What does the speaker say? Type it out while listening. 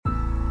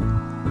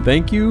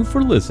Thank you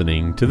for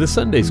listening to the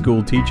Sunday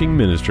School teaching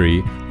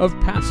ministry of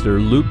Pastor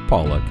Luke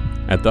Pollock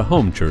at the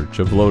Home Church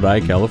of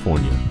Lodi,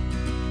 California.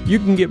 You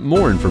can get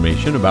more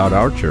information about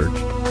our church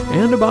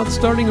and about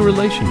starting a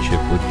relationship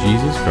with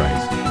Jesus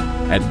Christ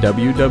at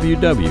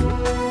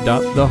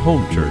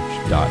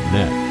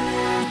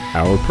www.thehomechurch.net.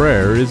 Our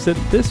prayer is that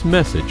this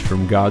message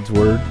from God's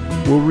Word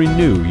will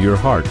renew your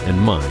heart and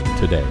mind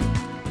today.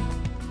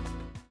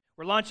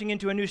 We're launching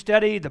into a new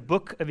study, the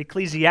book of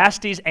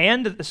Ecclesiastes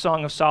and the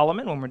Song of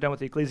Solomon, when we're done with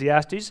the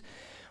Ecclesiastes.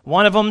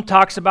 One of them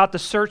talks about the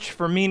search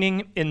for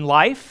meaning in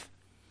life.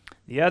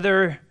 The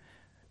other,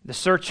 the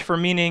search for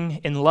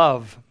meaning in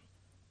love,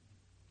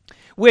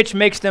 which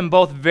makes them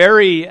both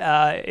very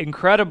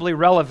incredibly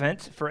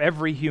relevant for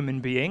every human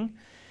being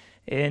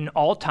in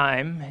all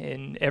time,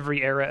 in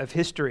every era of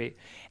history.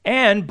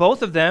 And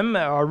both of them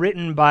are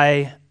written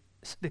by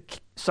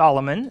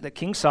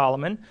King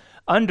Solomon,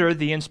 under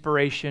the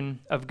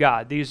inspiration of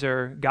God. These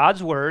are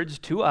God's words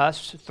to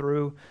us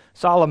through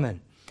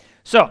Solomon.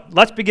 So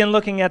let's begin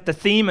looking at the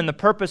theme and the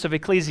purpose of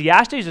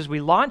Ecclesiastes as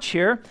we launch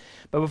here.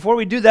 But before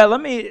we do that,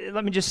 let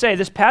me just say,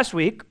 this past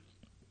week,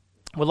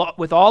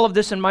 with all of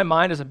this in my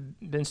mind, as I've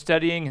been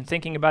studying and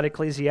thinking about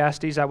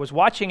Ecclesiastes, I was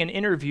watching an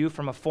interview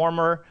from a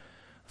former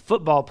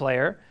football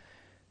player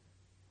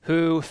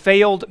who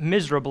failed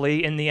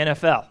miserably in the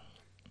NFL.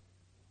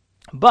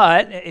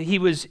 But he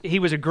was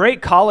a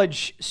great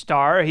college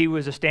star. He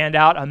was a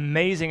standout,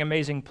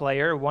 amazing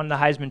player, won the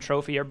Heisman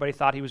Trophy. Everybody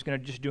thought he was going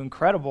to just do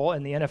incredible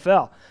in the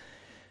NFL.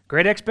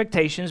 Great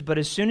expectations, but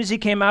as soon as he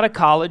came out of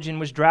college and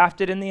was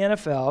drafted in the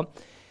NFL,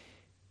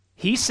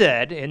 he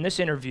said in this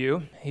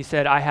interview, he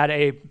said, I had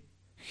a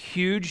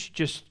huge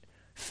just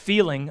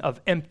feeling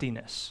of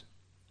emptiness.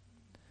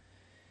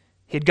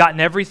 He had gotten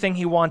everything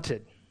he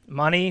wanted,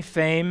 money,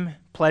 fame,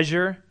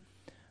 pleasure,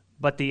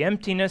 but the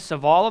emptiness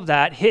of all of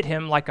that hit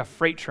him like a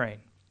freight train.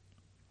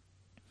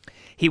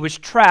 He was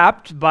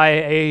trapped by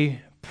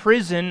a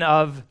prison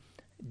of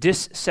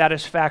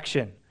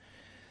dissatisfaction.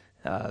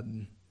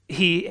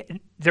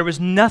 There was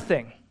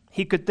nothing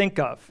he could think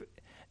of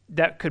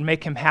that could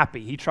make him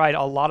happy. He tried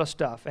a lot of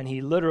stuff, and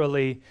he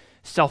literally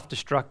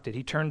self-destructed.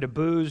 He turned to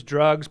booze,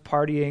 drugs,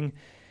 partying.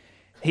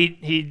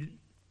 He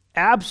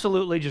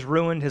absolutely just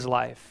ruined his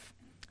life.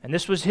 And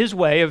this was his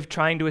way of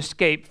trying to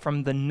escape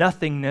from the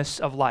nothingness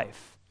of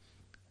life.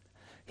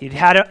 He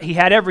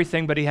had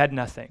everything, but he had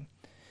nothing.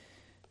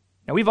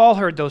 Now, we've all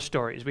heard those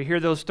stories. We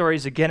hear those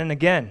stories again and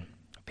again.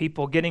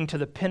 People getting to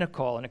the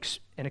pinnacle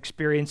and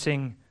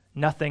experiencing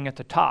nothing at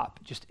the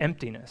top, just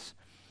emptiness.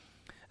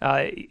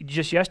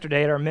 Just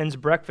yesterday at our men's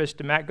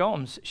breakfast, Matt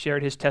Gomes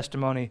shared his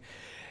testimony,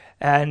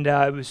 and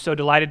I was so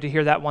delighted to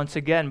hear that once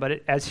again.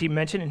 But as he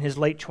mentioned, in his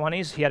late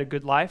 20s, he had a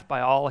good life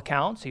by all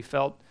accounts. He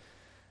felt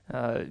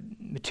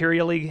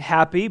materially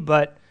happy,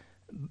 but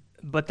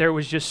there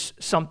was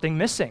just something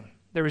missing.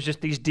 There was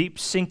just these deep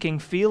sinking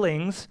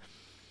feelings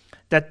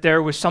that there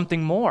was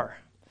something more.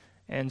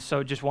 And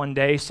so just one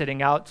day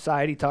sitting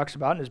outside, he talks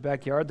about in his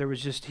backyard,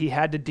 he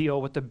had to deal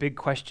with the big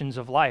questions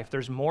of life.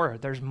 There's more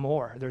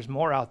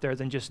out there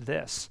than just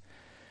this.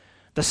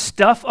 The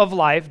stuff of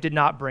life did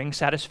not bring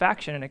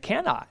satisfaction, and it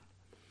cannot.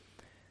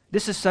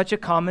 This is such a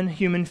common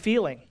human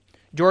feeling.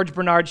 George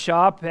Bernard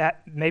Shaw,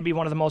 maybe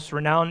one of the most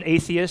renowned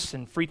atheists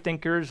and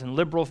freethinkers and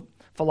liberal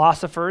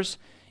philosophers,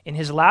 in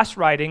his last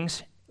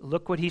writings,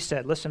 look what he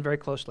said. Listen very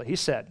closely. He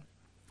said,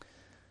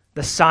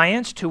 "The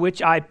science to which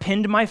I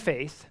pinned my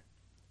faith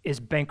is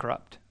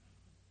bankrupt.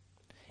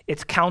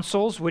 Its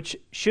counsels, which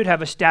should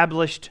have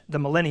established the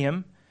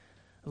millennium,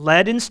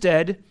 led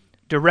instead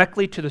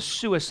directly to the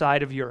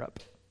suicide of Europe.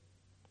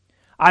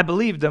 I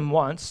believed them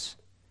once.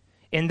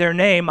 In their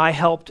name, I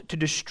helped to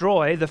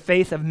destroy the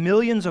faith of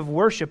millions of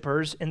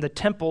worshipers in the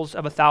temples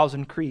of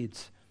 1,000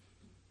 creeds.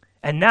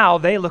 And now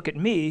they look at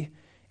me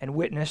and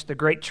witness the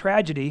great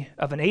tragedy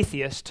of an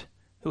atheist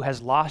who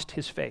has lost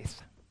his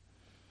faith."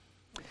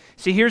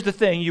 See, here's the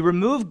thing. You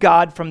remove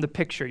God from the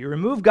picture. You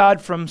remove God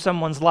from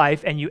someone's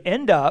life, and you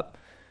end up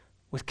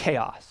with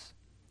chaos.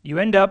 You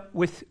end up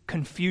with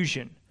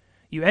confusion.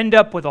 You end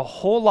up with a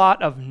whole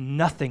lot of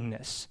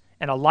nothingness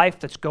and a life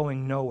that's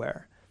going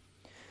nowhere.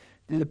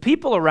 The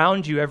people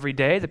around you every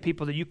day, the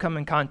people that you come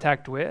in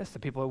contact with, the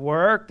people at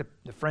work, the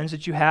friends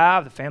that you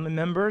have, the family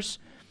members,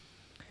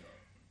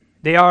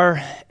 they are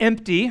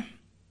empty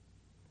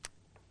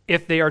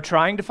if they are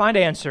trying to find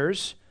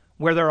answers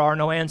where there are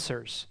no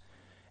answers,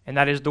 and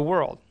that is the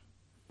world.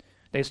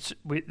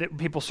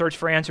 People search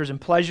for answers in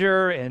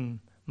pleasure,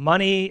 in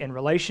money, in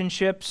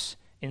relationships,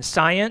 in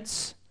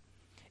science,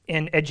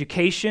 in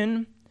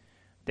education.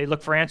 They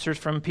look for answers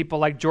from people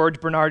like George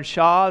Bernard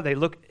Shaw.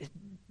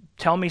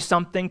 Tell me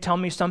something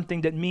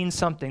that means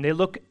something. They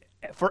look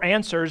for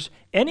answers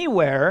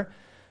anywhere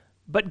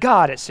but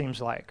God, it seems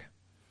like.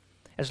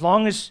 As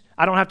long as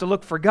I don't have to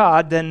look for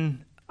God,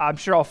 then I'm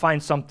sure I'll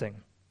find something.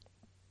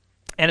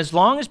 And as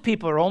long as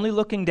people are only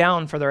looking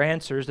down for their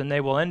answers, then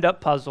they will end up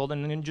puzzled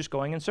and then just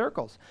going in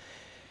circles.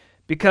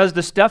 Because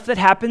the stuff that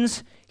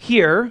happens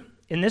here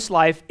in this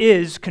life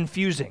is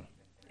confusing.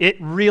 It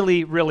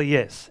really, really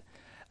is.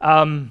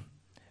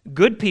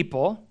 Good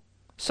people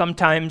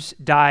sometimes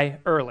die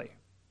early.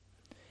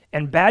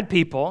 And bad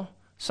people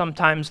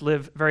sometimes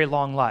live very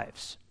long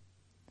lives.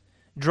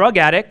 Drug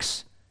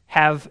addicts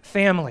have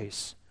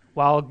families,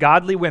 while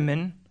godly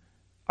women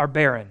are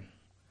barren.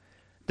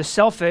 The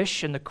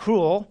selfish and the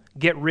cruel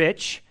get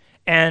rich,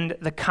 and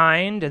the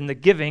kind and the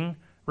giving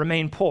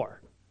remain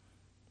poor.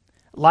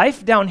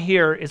 Life down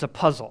here is a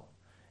puzzle,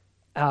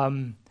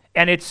 and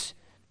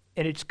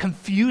it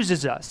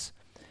confuses us.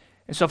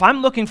 And so if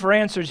I'm looking for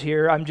answers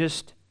here, I'm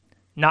just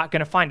not going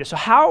to find it. So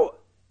how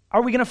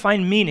are we going to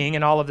find meaning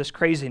in all of this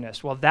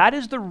craziness? Well, that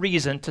is the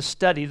reason to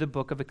study the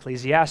book of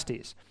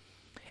Ecclesiastes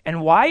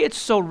and why it's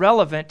so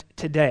relevant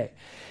today.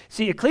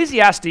 See,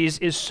 Ecclesiastes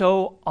is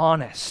so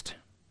honest.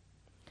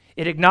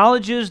 It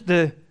acknowledges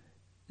the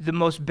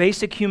most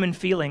basic human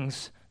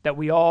feelings that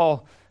we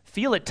all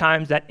feel at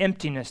times, that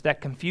emptiness,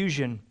 that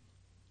confusion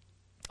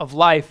of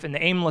life and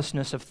the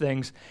aimlessness of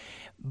things.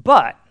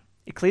 But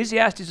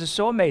Ecclesiastes is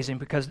so amazing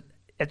because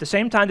at the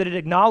same time that it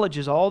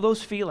acknowledges all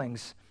those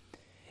feelings,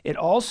 it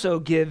also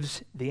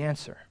gives the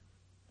answer.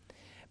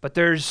 But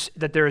there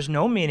is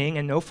no meaning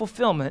and no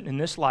fulfillment in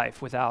this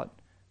life without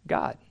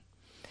God.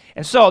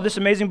 And so this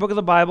amazing book of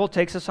the Bible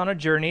takes us on a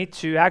journey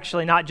to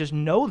actually not just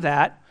know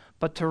that,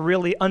 but to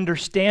really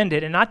understand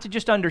it. And not to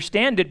just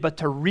understand it, but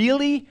to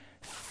really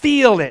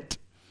feel it.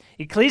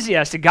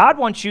 Ecclesiastes, God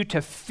wants you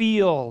to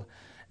feel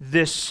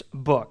this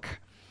book.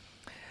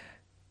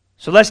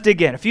 So let's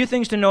dig in. A few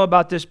things to know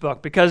about this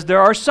book, because there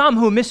are some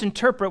who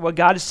misinterpret what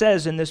God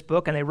says in this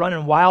book and they run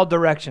in wild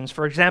directions.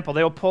 For example,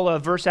 they'll pull a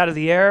verse out of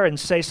the air and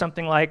say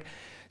something like,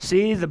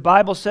 see, the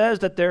Bible says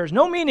that there's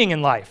no meaning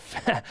in life.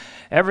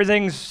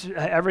 Everything's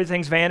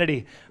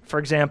vanity, for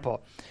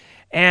example.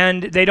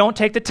 And they don't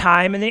take the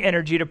time and the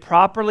energy to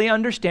properly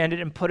understand it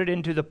and put it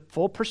into the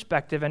full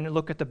perspective and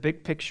look at the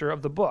big picture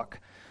of the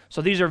book.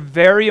 So these are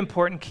very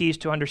important keys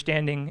to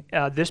understanding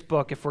this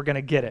book if we're going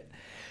to get it.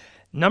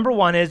 Number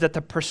one is that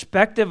the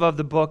perspective of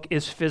the book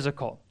is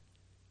physical.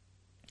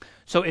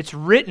 So it's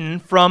written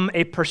from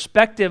a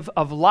perspective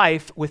of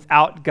life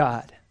without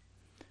God.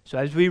 So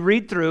as we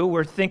read through,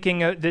 we're thinking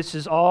this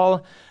is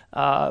all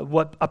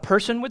what a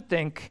person would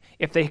think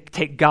if they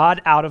take God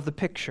out of the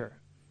picture.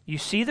 You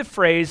see the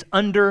phrase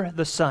under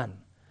the sun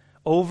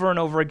over and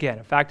over again.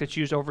 In fact, it's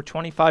used over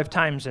 25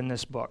 times in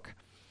this book.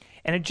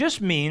 And it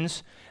just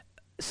means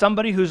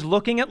somebody who's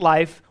looking at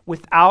life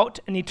without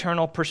an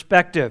eternal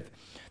perspective.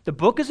 The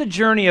book is a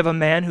journey of a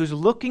man who's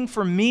looking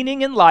for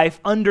meaning in life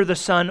under the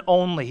sun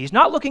only. He's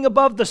not looking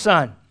above the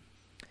sun.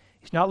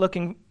 He's not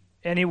looking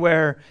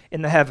anywhere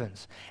in the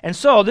heavens. And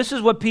so this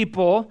is what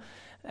people,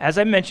 as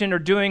I mentioned, are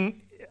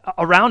doing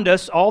around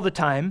us all the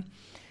time.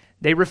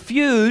 They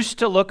refuse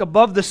to look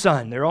above the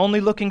sun. They're only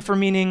looking for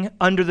meaning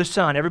under the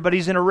sun.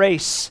 Everybody's in a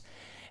race,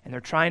 and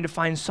they're trying to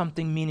find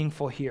something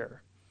meaningful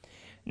here.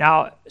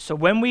 Now, so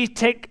when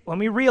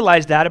we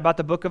realize that about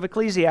the book of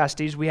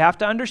Ecclesiastes, we have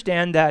to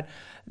understand that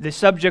the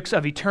subjects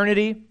of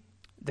eternity,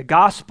 the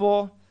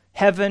gospel,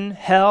 heaven,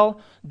 hell,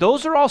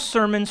 those are all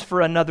sermons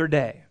for another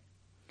day.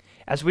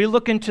 As we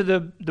look into the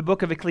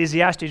book of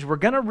Ecclesiastes, we're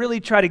going to really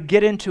try to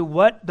get into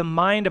what the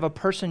mind of a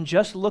person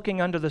just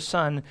looking under the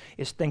sun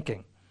is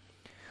thinking.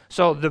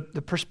 So the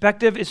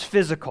perspective is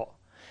physical.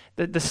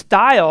 The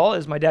style,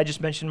 as my dad just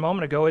mentioned a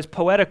moment ago, is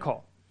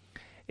poetical.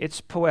 It's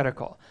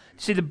poetical.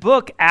 See, the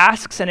book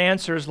asks and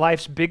answers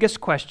life's biggest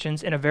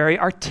questions in a very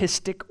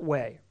artistic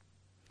way.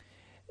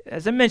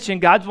 As I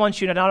mentioned, God wants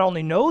you to not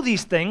only know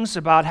these things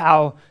about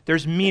how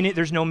there's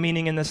no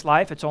meaning in this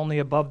life, it's only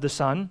above the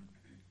sun,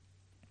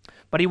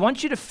 but he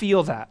wants you to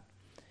feel that.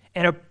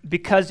 And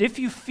because if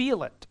you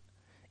feel it,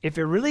 if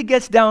it really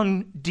gets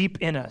down deep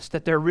in us,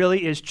 that there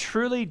really is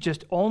truly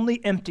just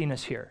only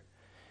emptiness here,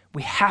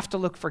 we have to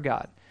look for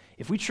God.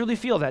 If we truly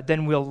feel that,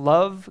 then we'll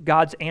love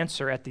God's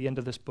answer at the end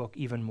of this book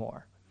even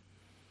more.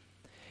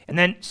 And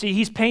then, see,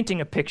 he's painting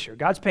a picture.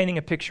 God's painting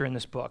a picture in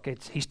this book.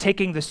 He's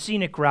taking the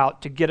scenic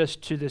route to get us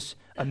to this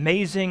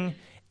amazing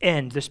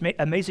end, this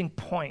amazing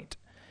point.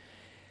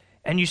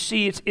 And you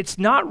see, it's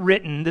not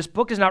written, this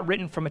book is not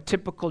written from a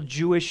typical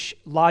Jewish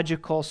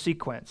logical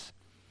sequence.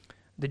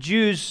 The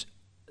Jews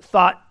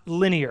thought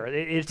linear.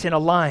 It's in a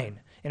line,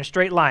 in a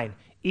straight line.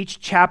 Each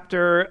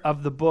chapter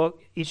of the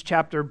book, each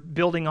chapter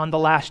building on the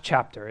last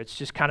chapter. It's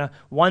just kind of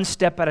one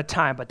step at a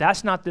time, but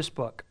that's not this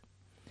book.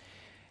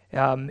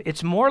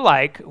 It's more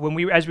like,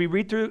 as we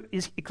read through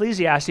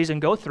Ecclesiastes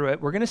and go through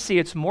it, we're going to see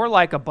it's more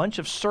like a bunch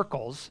of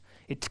circles.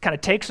 It kind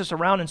of takes us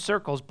around in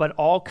circles, but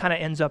all kind of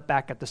ends up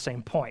back at the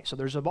same point. So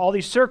there's all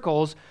these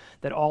circles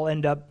that all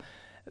end up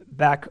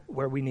back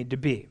where we need to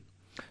be.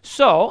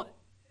 So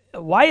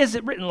why is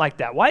it written like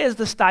that? Why is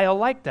the style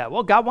like that?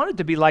 Well, God wanted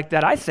to be like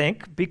that, I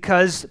think,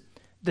 because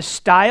the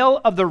style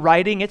of the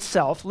writing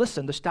itself,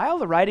 listen, the style of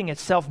the writing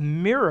itself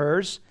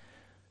mirrors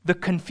the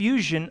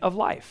confusion of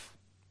life.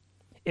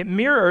 It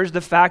mirrors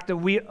the fact that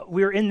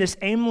we're in this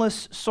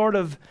aimless sort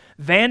of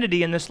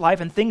vanity in this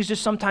life, and things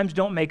just sometimes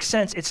don't make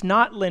sense. It's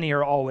not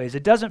linear always.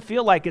 It doesn't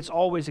feel like it's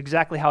always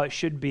exactly how it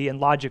should be and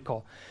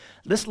logical.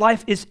 This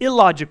life is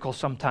illogical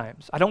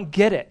sometimes. I don't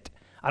get it.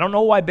 I don't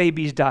know why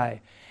babies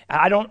die.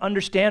 I don't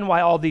understand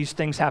why all these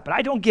things happen.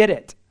 I don't get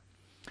it.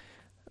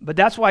 But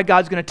that's why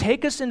God's going to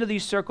take us into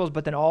these circles,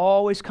 but then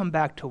always come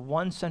back to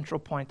one central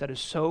point that is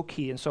so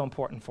key and so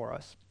important for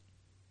us.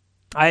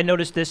 I had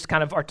noticed this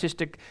kind of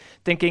artistic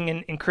thinking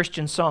in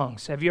Christian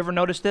songs. Have you ever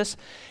noticed this?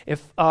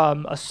 If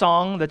a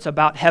song that's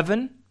about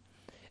heaven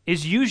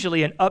is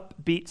usually an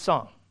upbeat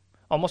song,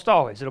 almost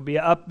always. It'll be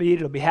upbeat,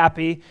 it'll be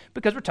happy,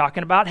 because we're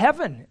talking about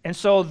heaven. And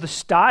so the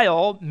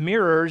style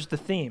mirrors the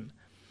theme.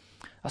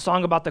 A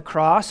song about the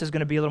cross is going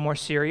to be a little more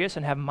serious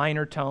and have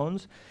minor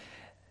tones.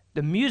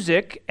 The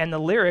music and the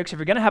lyrics, if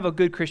you're going to have a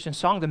good Christian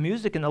song, the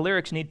music and the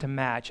lyrics need to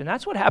match. And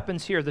that's what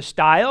happens here. The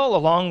style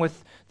along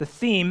with the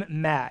theme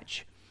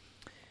match.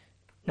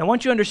 Now,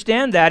 once you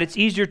understand that, it's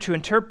easier to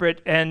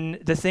interpret and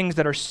the things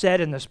that are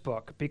said in this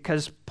book,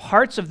 because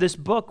parts of this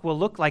book will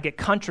look like it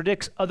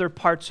contradicts other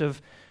parts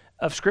of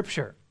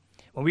Scripture.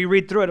 When we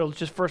read through it, it'll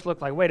just first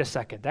look like, wait a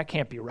second, that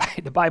can't be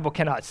right. The Bible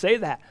cannot say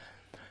that.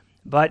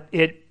 But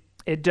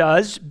it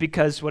does,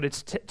 because what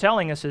it's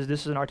telling us is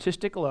this is an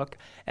artistic look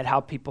at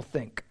how people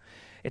think.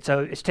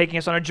 It's taking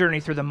us on a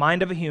journey through the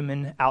mind of a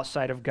human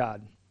outside of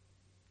God.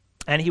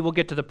 And he will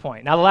get to the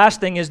point. Now, the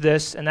last thing is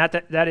this, and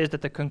that is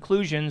that the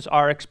conclusions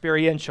are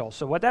experiential.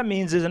 So what that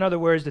means is, in other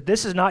words, that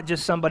this is not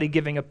just somebody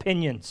giving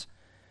opinions.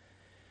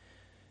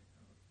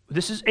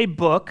 This is a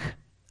book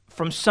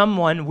from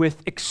someone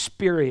with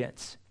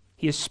experience.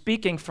 He is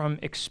speaking from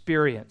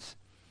experience.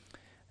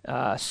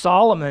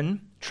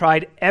 Solomon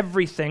tried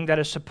everything that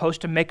is supposed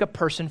to make a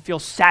person feel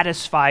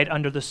satisfied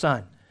under the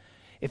sun.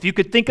 If you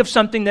could think of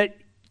something that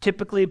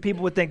typically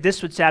people would think,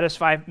 this would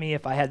satisfy me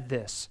if I had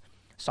this,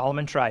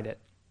 Solomon tried it.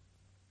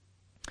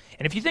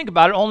 And if you think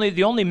about it,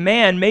 the only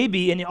man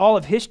maybe in all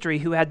of history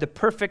who had the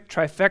perfect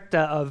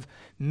trifecta of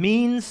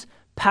means,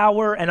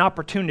 power, and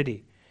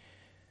opportunity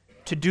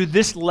to do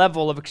this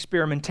level of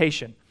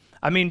experimentation.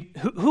 I mean,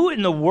 who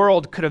in the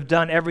world could have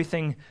done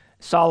everything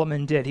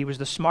Solomon did? He was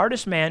the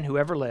smartest man who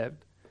ever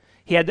lived.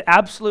 He had the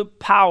absolute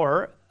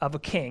power of a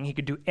king. He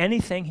could do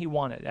anything he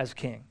wanted as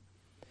king.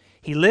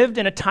 He lived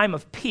in a time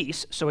of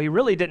peace, so he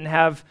really didn't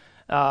have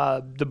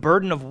the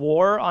burden of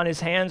war on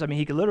his hands. I mean,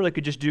 he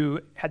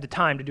had the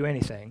time to do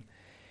anything.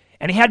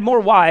 And he had more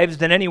wives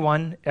than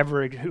anyone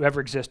who ever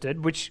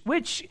existed, which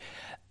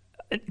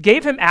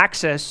gave him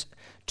access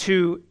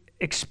to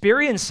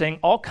experiencing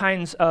all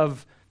kinds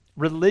of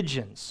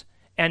religions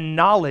and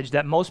knowledge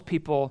that most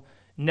people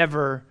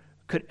never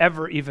could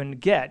ever even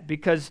get,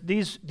 because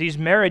these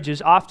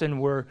marriages often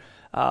were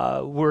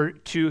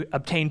to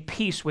obtain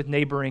peace with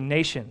neighboring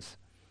nations.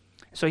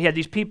 So he had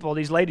these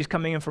ladies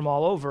coming in from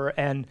all over,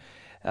 and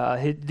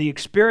the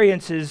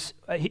experiences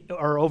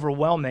are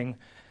overwhelming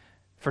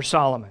for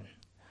Solomon.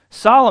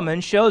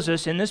 Solomon shows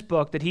us in this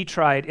book that he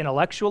tried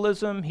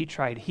intellectualism, he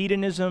tried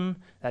hedonism,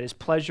 that is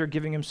pleasure,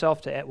 giving himself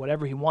to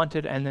whatever he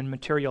wanted, and then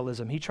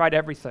materialism. He tried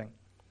everything.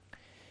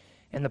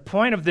 And the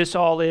point of this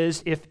all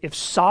is, if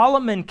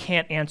Solomon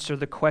can't answer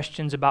the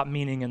questions about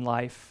meaning in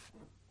life,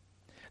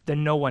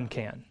 then no one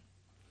can.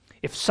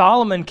 If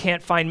Solomon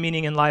can't find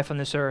meaning in life on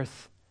this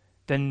earth,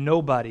 then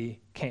nobody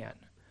can.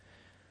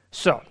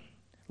 So,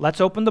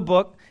 let's open the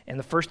book, and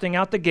the first thing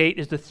out the gate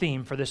is the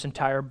theme for this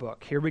entire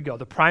book. Here we go.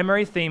 The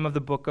primary theme of the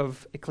book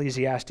of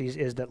Ecclesiastes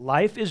is that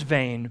life is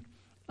vain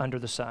under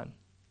the sun.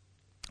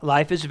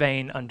 Life is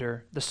vain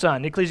under the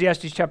sun.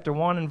 Ecclesiastes chapter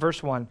 1 and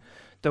verse 1.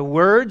 The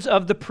words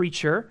of the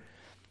preacher,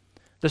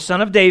 the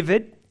son of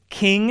David,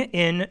 king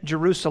in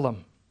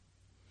Jerusalem.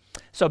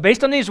 So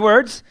based on these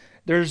words,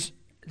 there's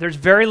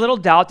very little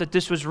doubt that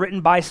this was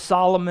written by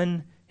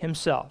Solomon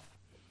himself.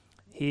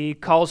 He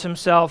calls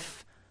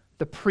himself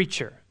the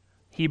preacher,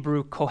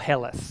 Hebrew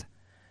Koheleth.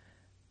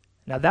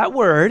 Now that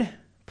word,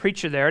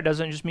 preacher there,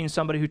 doesn't just mean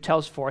somebody who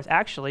tells forth.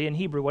 Actually, in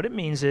Hebrew, what it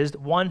means is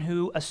one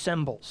who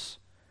assembles,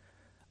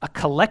 a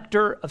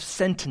collector of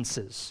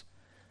sentences,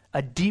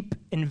 a deep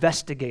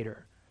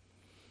investigator.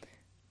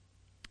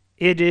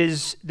 It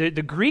is the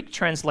Greek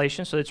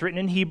translation, so it's written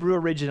in Hebrew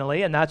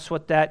originally, and that's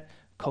what that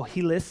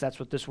Koheleth, that's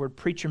what this word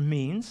preacher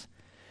means.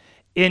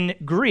 In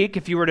Greek,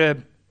 if you were to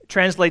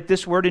translate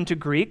this word into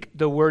Greek,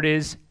 the word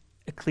is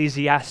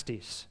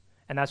Ecclesiastes,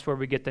 and that's where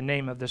we get the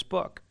name of this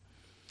book.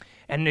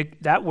 And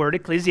that word,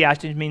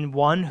 Ecclesiastes, means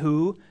one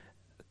who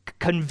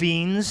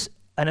convenes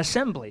an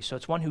assembly. So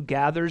it's one who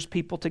gathers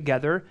people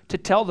together to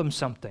tell them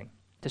something,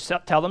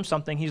 tell them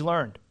something he's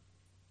learned.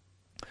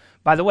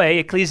 By the way,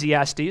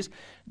 Ecclesiastes,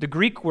 the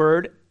Greek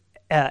word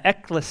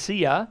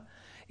ekklesia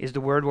is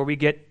the word where we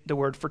get the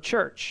word for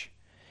church.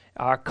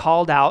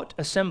 Called out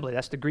assembly,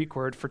 that's the Greek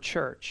word for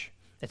church.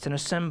 It's an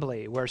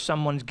assembly where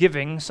someone's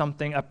giving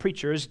something, a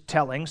preacher is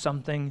telling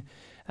something,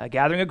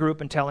 gathering a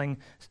group and telling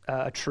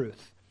a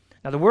truth.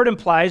 Now the word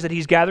implies that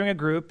he's gathering a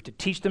group to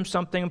teach them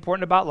something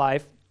important about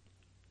life.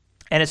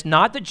 And it's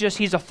not that just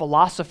he's a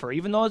philosopher.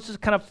 Even though this is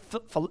kind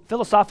of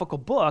philosophical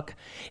book,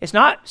 it's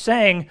not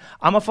saying,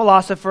 I'm a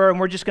philosopher and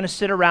we're just going to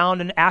sit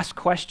around and ask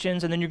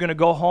questions and then you're going to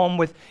go home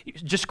with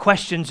just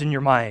questions in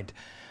your mind.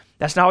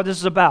 That's not what this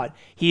is about.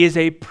 He is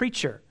a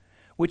preacher,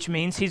 which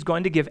means he's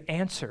going to give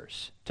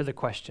answers to the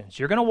questions.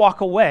 You're going to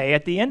walk away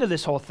at the end of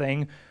this whole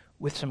thing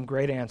with some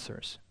great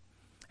answers.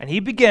 And he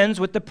begins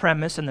with the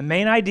premise and the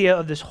main idea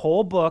of this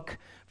whole book,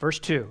 verse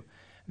 2.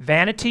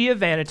 Vanity of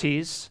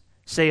vanities,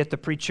 saith the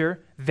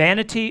preacher,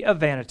 vanity of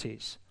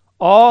vanities.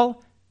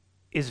 All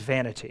is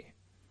vanity.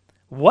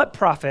 What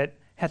profit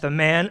hath a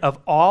man of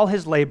all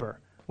his labor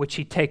which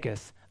he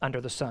taketh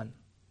under the sun?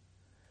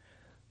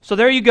 So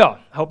there you go.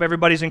 I hope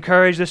everybody's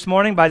encouraged this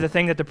morning by the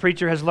thing that the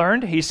preacher has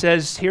learned. He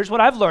says, here's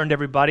what I've learned,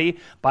 everybody,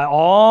 by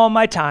all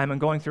my time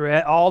and going through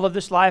all of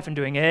this life and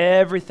doing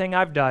everything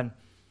I've done,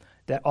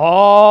 that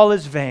all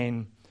is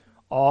vain.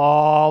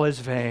 All is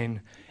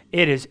vain.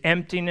 It is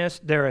emptiness.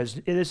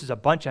 This is a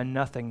bunch of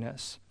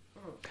nothingness.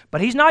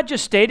 But he's not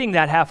just stating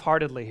that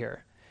half-heartedly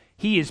here.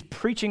 He is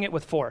preaching it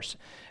with force.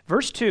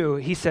 Verse 2,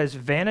 he says,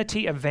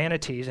 vanity of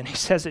vanities, and he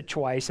says it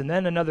twice, and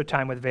then another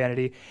time with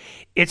vanity.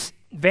 It's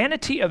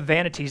vanity of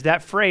vanities.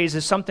 That phrase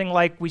is something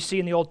like we see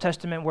in the Old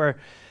Testament where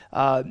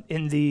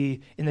in the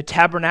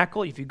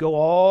tabernacle, if you go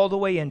all the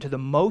way into the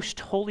most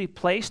holy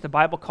place, the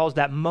Bible calls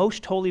that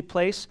most holy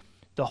place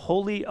the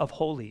Holy of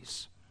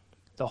Holies.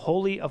 The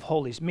Holy of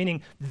Holies,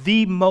 meaning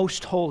the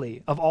most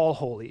holy of all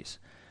holies.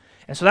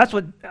 And so that's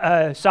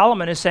what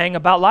Solomon is saying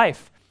about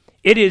life.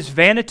 It is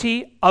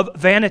vanity of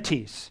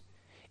vanities.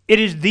 It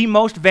is the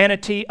most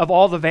vanity of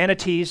all the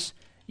vanities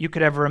you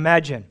could ever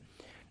imagine.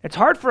 It's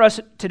hard for us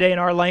today in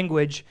our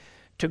language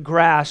to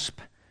grasp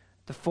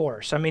the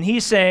force. I mean,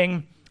 he's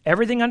saying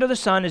everything under the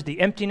sun is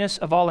the emptiness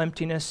of all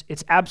emptiness.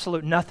 It's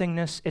absolute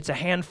nothingness. It's a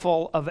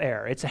handful of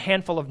air. It's a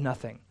handful of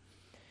nothing.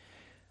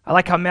 I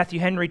like how Matthew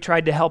Henry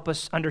tried to help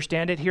us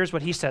understand it. Here's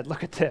what he said.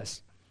 Look at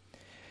this.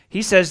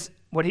 He says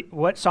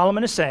what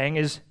Solomon is saying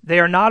is they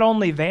are not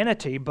only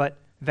vanity, but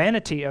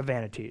vanity of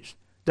vanities.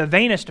 The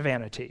vainest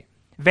vanity.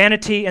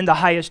 Vanity in the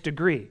highest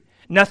degree.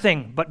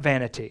 Nothing but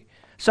vanity.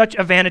 Such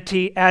a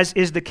vanity as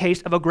is the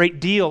case of a great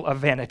deal of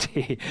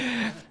vanity.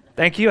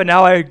 Thank you, and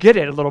now I get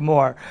it a little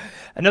more.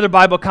 Another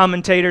Bible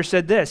commentator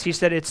said this. He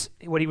said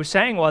what he was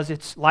saying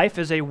was life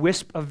is a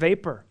wisp of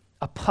vapor,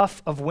 a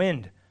puff of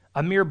wind,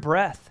 a mere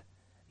breath.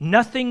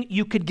 Nothing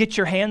you could get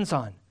your hands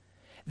on.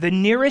 The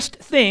nearest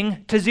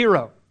thing to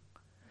zero.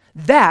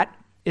 That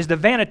is the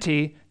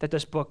vanity that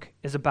this book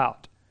is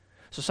about.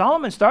 So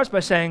Solomon starts by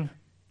saying,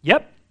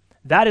 yep,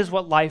 that is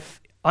what life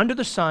under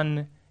the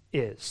sun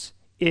is.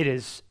 It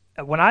is,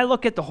 when I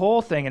look at the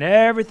whole thing and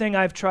everything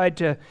I've tried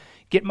to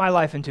get my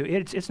life into,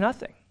 it's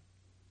nothing.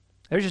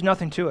 There's just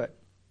nothing to it.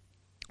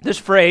 This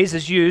phrase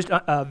is used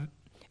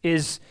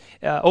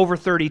over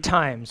 30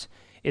 times.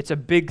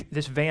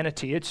 This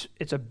vanity, it's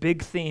a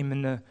big theme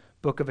in the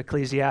book of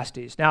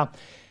Ecclesiastes. Now,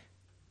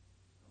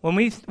 when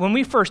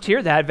we first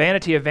hear that,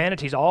 vanity of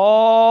vanities,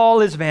 all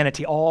is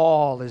vanity,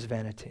 all is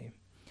vanity.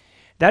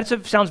 That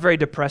sounds very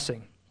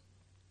depressing.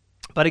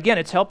 But again,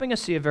 it's helping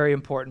us see a very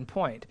important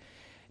point.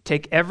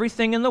 Take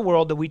everything in the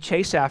world that we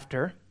chase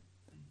after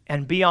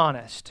and be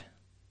honest.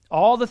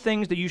 All the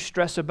things that you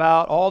stress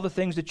about, all the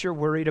things that you're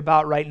worried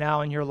about right now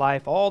in your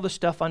life, all the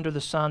stuff under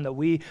the sun that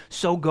we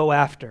so go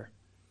after.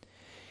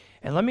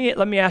 And let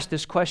me ask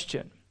this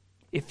question.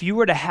 If you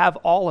were to have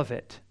all of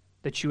it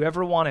that you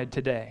ever wanted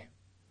today,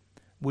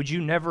 would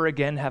you never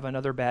again have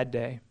another bad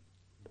day?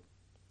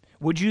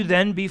 Would you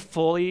then be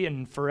fully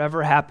and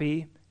forever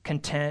happy,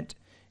 content,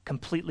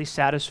 completely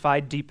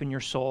satisfied deep in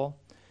your soul?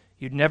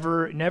 You'd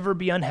never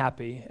be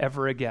unhappy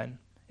ever again.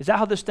 Is that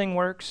how this thing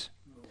works?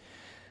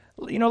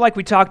 You know, like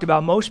we talked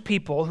about, most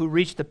people who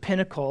reach the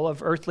pinnacle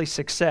of earthly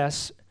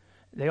success,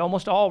 they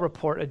almost all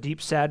report a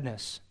deep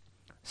sadness,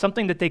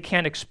 something that they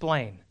can't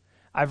explain.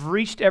 I've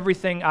reached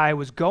everything I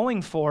was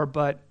going for,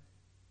 but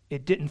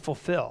it didn't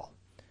fulfill.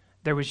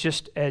 There was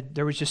just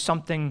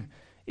something,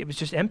 it was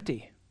just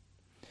empty.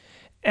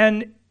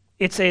 And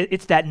it's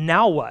that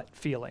now what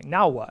feeling.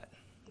 Now what?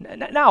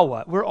 Now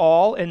what? We're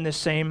all in the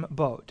same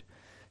boat.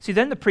 See,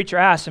 then the preacher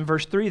asks in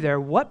verse 3 there,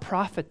 what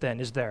profit then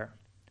is there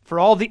for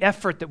all the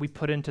effort that we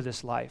put into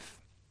this life?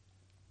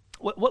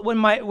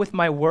 With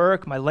my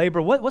work, my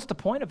labor, what's the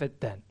point of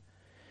it then?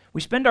 We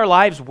spend our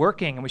lives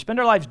working and we spend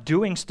our lives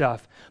doing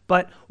stuff,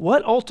 but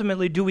what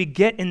ultimately do we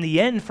get in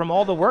the end from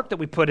all the work that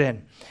we put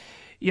in?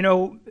 You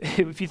know,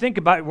 if you think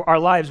about our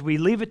lives, we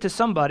leave it to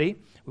somebody,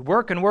 we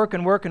work and work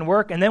and work and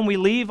work, and then we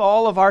leave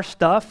all of our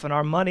stuff and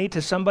our money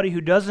to somebody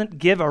who doesn't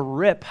give a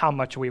rip how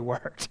much we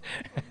worked.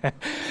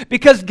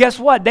 Because guess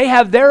what? They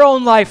have their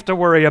own life to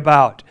worry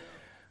about.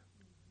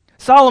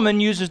 Solomon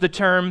uses the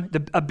term,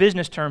 a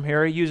business term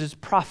here, he uses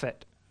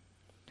profit.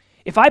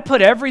 If I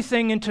put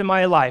everything into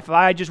my life, if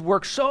I just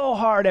work so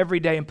hard every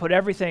day and put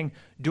everything,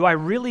 do I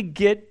really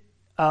get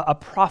a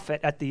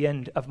profit at the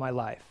end of my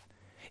life?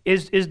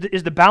 Is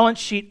the balance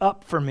sheet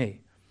up for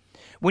me?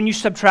 When you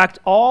subtract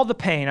all the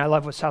pain, I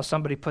love how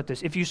somebody put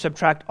this, if you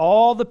subtract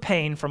all the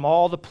pain from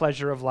all the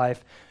pleasure of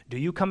life, do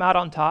you come out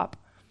on top?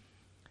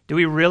 Do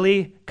we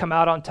really come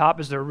out on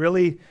top? Is it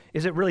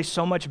really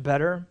so much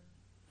better?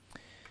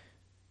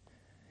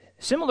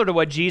 Similar to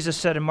what Jesus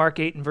said in Mark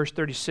 8 and verse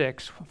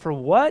 36, for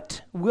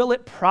what will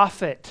it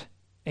profit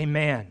a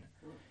man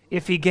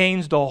if he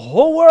gains the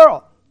whole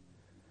world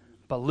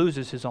but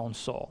loses his own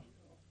soul?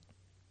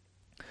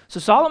 So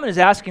Solomon is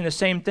asking the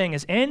same thing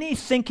as any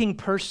thinking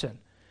person,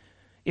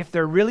 if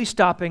they're really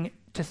stopping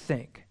to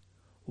think,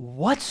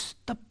 what's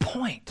the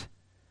point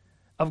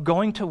of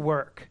going to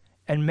work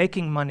and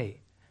making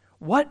money?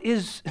 What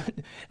is,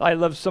 I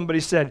love somebody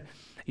said,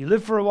 you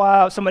live for a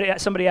while, somebody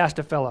asked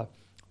a fellow,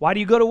 why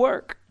do you go to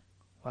work?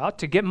 Well,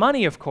 to get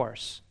money, of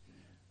course.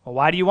 Well,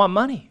 why do you want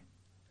money?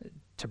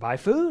 To buy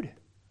food.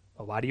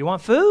 Well, why do you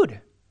want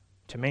food?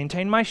 To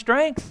maintain my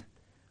strength.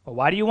 Well,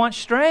 why do you want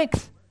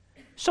strength?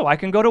 So I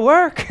can go to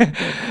work.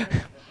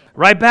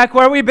 Right back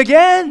where we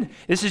began.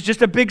 This is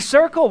just a big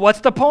circle. What's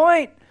the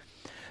point?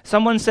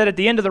 Someone said at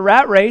the end of the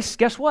rat race,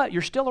 guess what?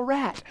 You're still a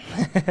rat.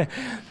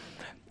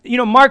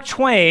 Mark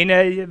Twain,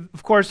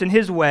 of course, in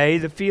his way,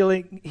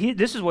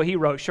 this is what he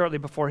wrote shortly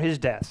before his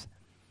death.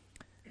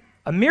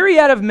 A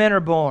myriad of men are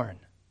born.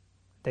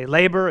 They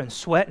labor and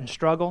sweat and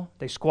struggle.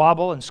 They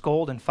squabble and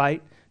scold and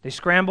fight. They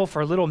scramble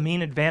for little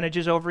mean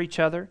advantages over each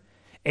other.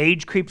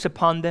 Age creeps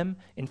upon them.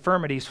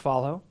 Infirmities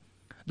follow.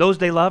 Those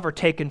they love are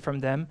taken from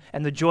them,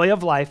 and the joy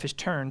of life is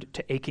turned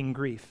to aching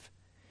grief.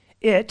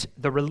 It,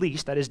 the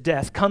release, that is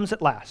death, comes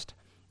at last,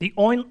 the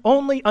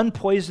only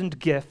unpoisoned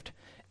gift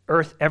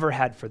earth ever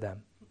had for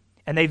them.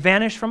 And they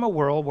vanish from a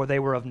world where they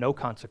were of no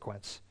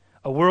consequence,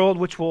 a world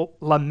which will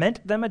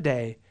lament them a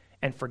day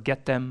and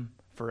forget them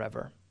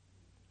forever.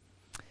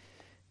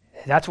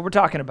 That's what we're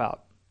talking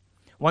about.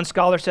 One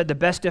scholar said the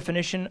best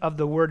definition of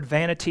the word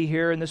vanity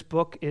here in this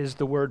book is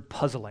the word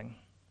puzzling.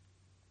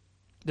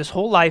 This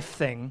whole life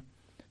thing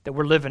that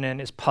we're living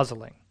in is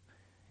puzzling.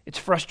 It's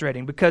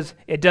frustrating because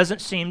it doesn't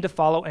seem to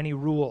follow any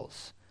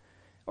rules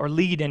or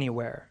lead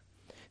anywhere.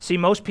 See,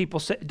 most people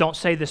don't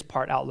say this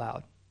part out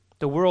loud.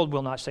 The world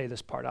will not say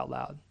this part out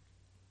loud.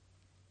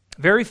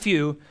 Very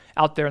few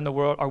out there in the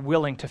world are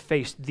willing to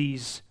face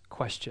these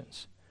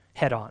questions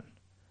head on.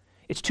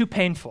 It's too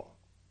painful.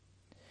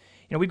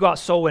 We go out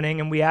soul winning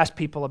and we ask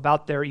people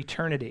about their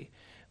eternity.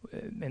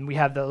 And we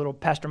have the little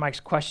Pastor Mike's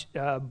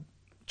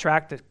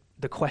track,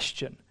 the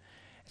question.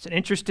 It's an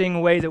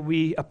interesting way that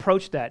we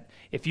approach that.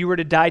 If you were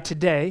to die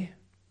today,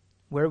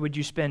 where would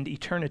you spend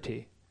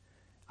eternity?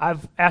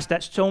 I've asked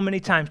that so many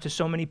times to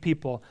so many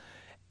people,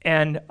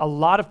 and a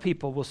lot of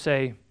people will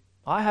say,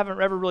 I haven't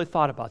ever really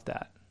thought about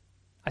that.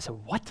 I said,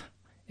 what?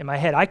 In my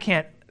head, I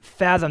can't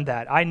fathom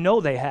that. I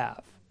know they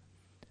have.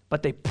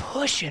 But they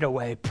push it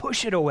away,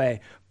 push it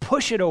away,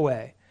 push it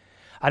away.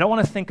 I don't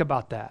want to think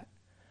about that.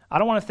 I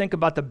don't want to think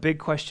about the big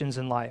questions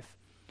in life.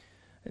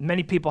 And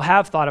many people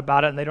have thought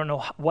about it, and they don't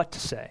know what to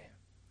say.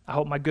 I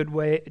hope my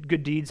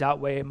good deeds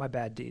outweigh my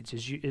bad deeds,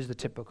 is the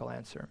typical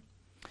answer.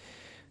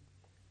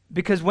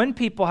 Because when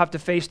people have to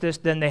face this,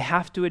 then they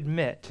have to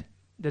admit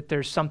that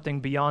there's something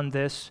beyond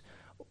this,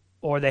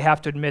 or they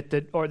have to admit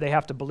that, or they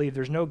have to believe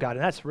there's no God,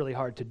 and that's really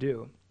hard to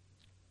do.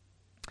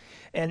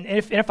 And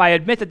if I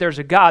admit that there's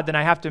a God, then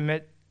I have to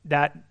admit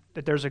that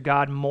there's a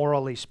God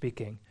morally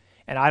speaking,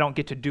 and I don't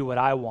get to do what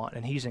I want,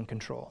 and He's in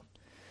control.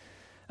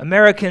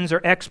 Americans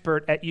are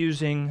expert at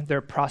using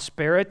their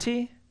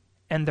prosperity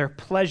and their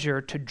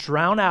pleasure to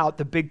drown out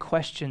the big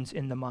questions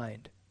in the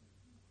mind.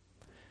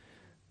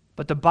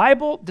 But the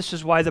Bible, this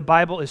is why the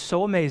Bible is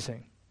so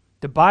amazing.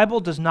 The Bible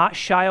does not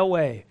shy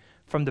away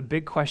from the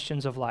big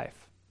questions of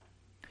life.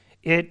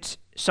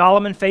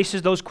 Solomon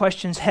faces those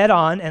questions head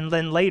on and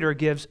then later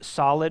gives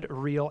solid,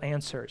 real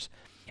answers.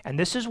 And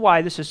this is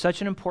why this is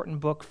such an important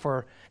book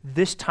for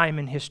this time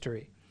in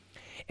history.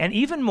 And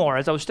even more,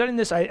 as I was studying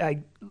this,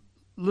 I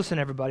listen,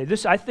 everybody,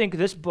 I think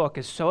this book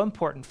is so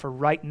important for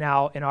right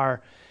now in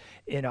our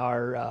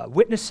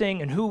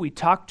witnessing and who we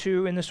talk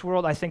to in this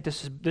world. I think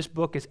this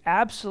book is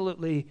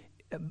absolutely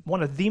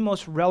one of the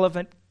most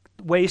relevant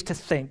ways to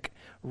think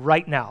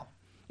right now.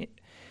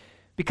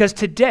 Because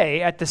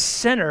today, at the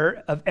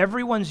center of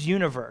everyone's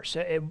universe,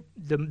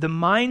 the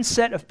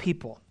mindset of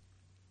people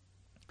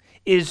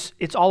is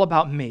it's all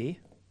about me.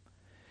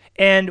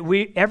 And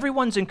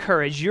everyone's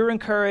encouraged, you're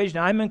encouraged,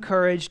 and I'm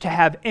encouraged to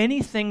have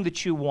anything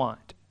that you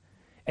want.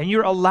 And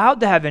you're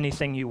allowed to have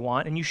anything you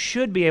want, and you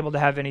should be able to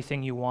have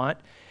anything you want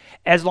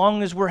as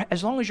long as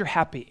you're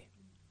happy.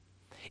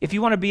 If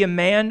you want to be a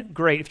man,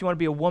 great. If you want to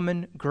be a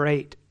woman,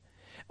 great.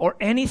 Or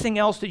anything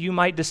else that you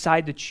might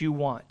decide that you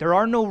want. There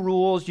are no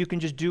rules. You can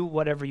just do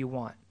whatever you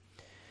want.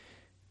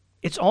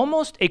 It's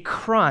almost a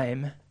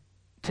crime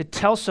to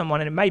tell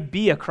someone, and it might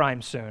be a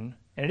crime soon,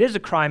 and it is a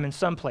crime in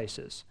some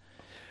places,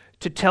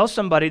 to tell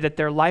somebody that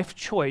their life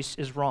choice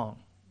is wrong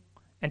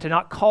and to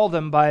not call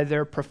them by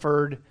their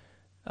preferred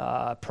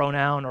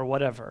pronoun or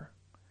whatever.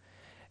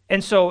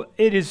 And so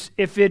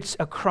if it's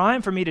a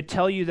crime for me to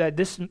tell you that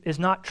this is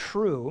not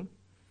true,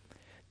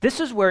 this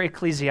is where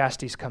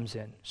Ecclesiastes comes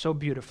in so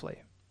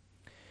beautifully.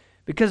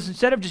 Because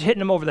instead of just hitting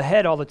them over the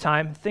head all the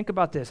time, think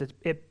about this.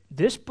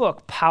 This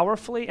book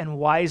powerfully and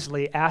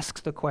wisely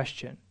asks the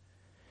question,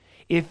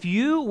 if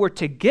you were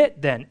to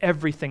get then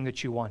everything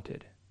that you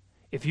wanted,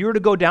 if you were to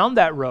go down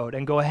that road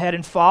and go ahead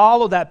and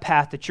follow that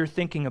path that you're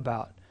thinking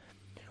about,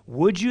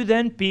 would you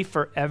then be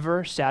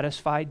forever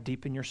satisfied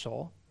deep in your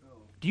soul?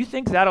 Do you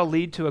think that'll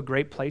lead to a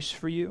great place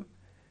for you?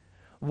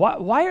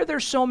 Why are there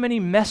so many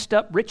messed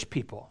up rich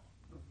people?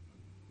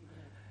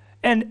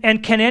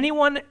 And can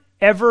anyone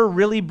ever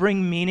really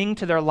bring meaning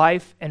to their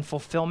life and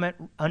fulfillment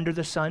under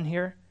the sun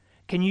here?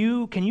 Can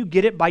you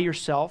get it by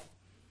yourself?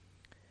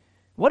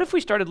 What if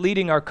we started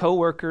leading our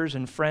coworkers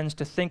and friends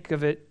to think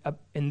of it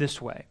in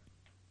this way?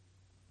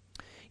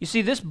 You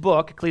see, this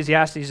book,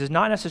 Ecclesiastes, is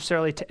not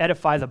necessarily to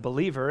edify the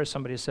believer, as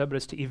somebody said, but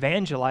it's to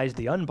evangelize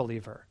the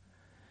unbeliever.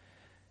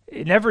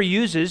 It never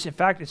uses, in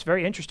fact, it's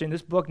very interesting,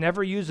 this book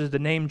never uses the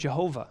name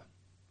Jehovah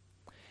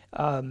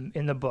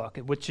in the book,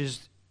 which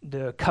is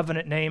the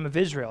covenant name of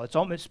Israel. It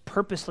almost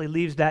purposely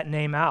leaves that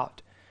name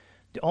out.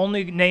 The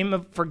only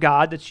name for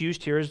God that's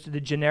used here is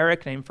the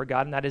generic name for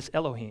God, and that is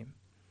Elohim.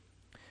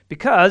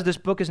 Because this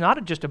book is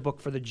not just a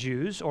book for the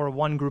Jews or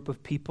one group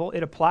of people,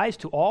 it applies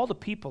to all the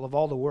people of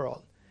all the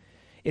world.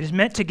 It's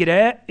meant to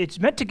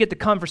get the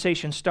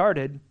conversation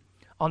started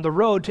on the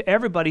road to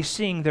everybody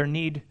seeing their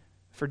need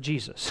for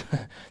Jesus,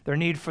 their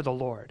need for the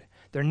Lord,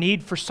 their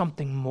need for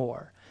something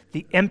more,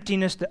 the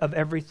emptiness of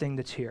everything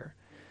that's here.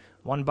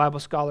 One Bible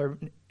scholar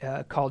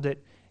called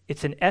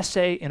it's an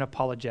essay in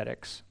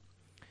apologetics,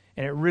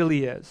 and it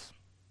really is.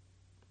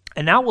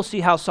 And now we'll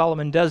see how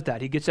Solomon does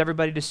that. He gets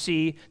everybody to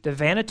see the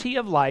vanity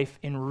of life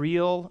in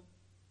real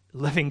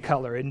living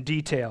color, in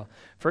detail.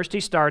 First, he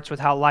starts with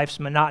how life's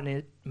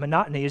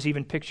monotony is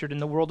even pictured in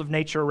the world of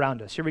nature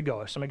around us. Here we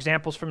go, some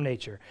examples from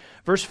nature.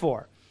 Verse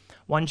 4,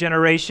 1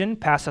 generation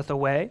passeth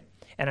away,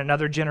 and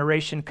another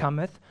generation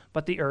cometh,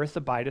 but the earth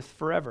abideth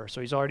forever. So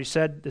he's already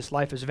said this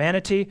life is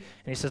vanity,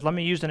 and he says, let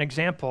me use an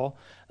example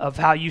of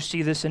how you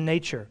see this in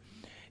nature.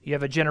 You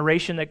have a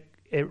generation that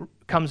it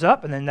comes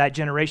up, and then that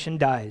generation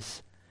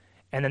dies,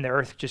 and then the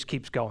earth just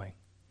keeps going.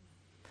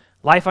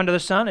 Life under the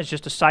sun is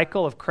just a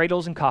cycle of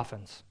cradles and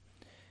coffins.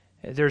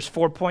 There's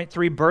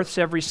 4.3 births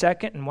every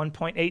second and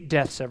 1.8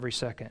 deaths every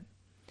second.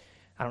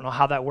 I don't know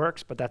how that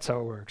works, but that's how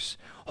it works.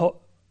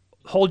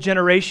 Whole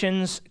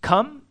generations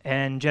come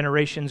and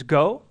generations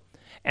go,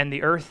 and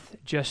the earth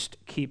just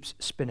keeps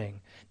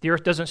spinning. The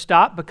earth doesn't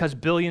stop because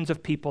billions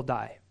of people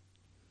die.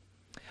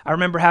 I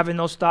remember having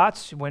those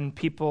thoughts when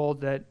people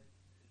that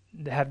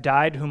have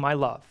died whom I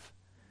love,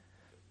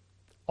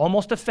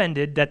 almost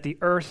offended that the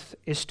earth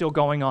is still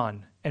going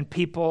on and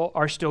people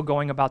are still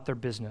going about their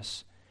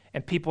business.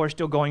 And people are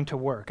still going to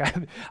work.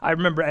 I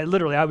remember,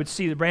 I would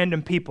see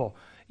random people,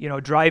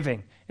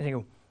 driving, and they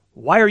go,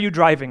 "Why are you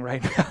driving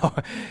right now?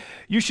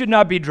 You should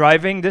not be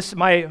driving.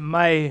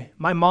 My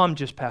mom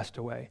just passed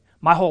away.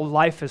 My whole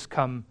life has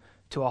come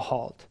to a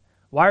halt.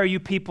 Why are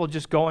you people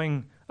just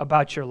going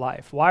about your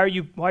life? Why are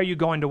you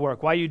going to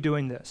work? Why are you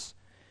doing this?"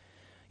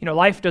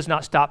 Life does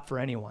not stop for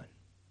anyone.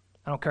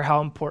 I don't care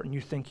how important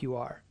you think you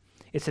are.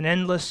 It's an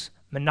endless,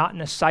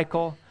 monotonous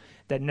cycle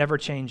that never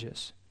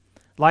changes.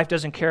 Life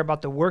doesn't care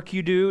about the work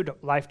you do. The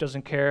world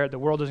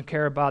doesn't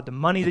care about the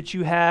money that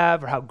you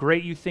have or how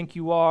great you think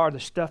you are, the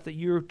stuff that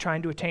you're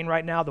trying to attain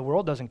right now. The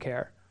world doesn't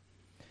care.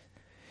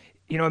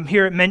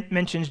 Here it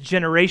mentions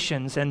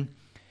generations, and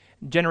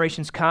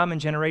generations come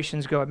and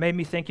generations go. It made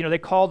me think, they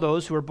call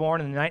those who were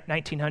born in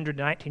 1900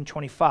 to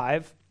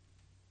 1925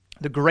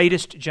 the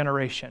greatest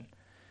generation.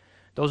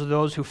 Those are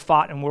those who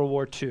fought in World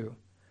War II.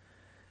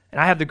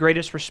 And I have the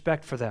greatest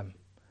respect for them.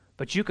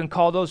 But you can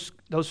call those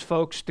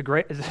folks the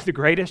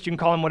greatest. You can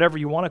call them whatever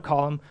you want to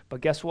call them. But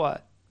guess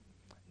what?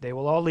 They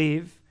will all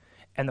leave,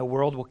 and the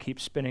world will keep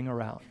spinning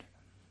around.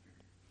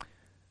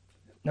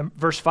 Now,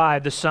 verse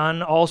 5, the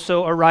sun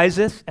also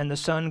ariseth, and the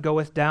sun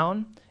goeth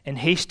down, and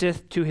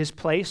hasteth to his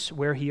place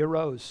where he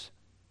arose.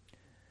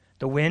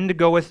 The wind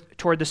goeth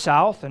toward the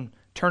south, and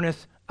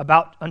turneth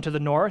about unto the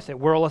north. It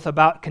whirleth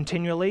about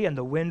continually, and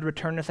the wind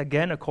returneth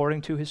again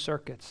according to his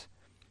circuits.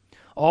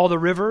 All the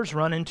rivers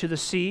run into the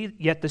sea,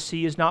 yet the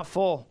sea is not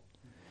full.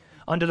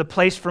 Unto the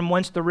place from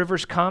whence the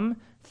rivers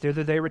come,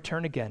 thither they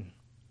return again.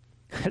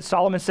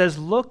 Solomon says,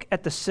 look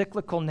at the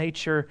cyclical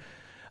nature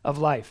of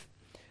life.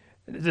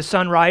 The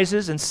sun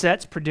rises and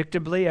sets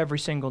predictably every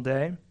single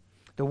day.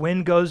 The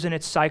wind goes in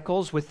its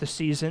cycles with the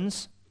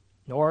seasons,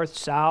 north,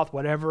 south,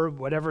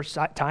 whatever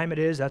time it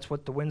is, that's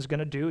what the wind's going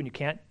to do, and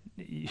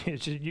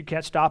you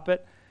can't stop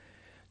it.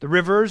 The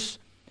rivers,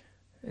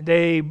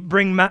 they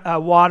bring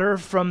water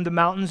from the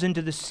mountains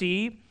into the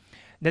sea.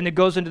 Then it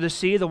goes into the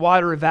sea, the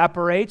water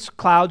evaporates,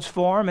 clouds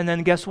form, and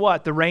then guess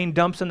what? The rain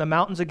dumps in the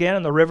mountains again,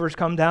 and the rivers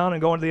come down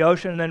and go into the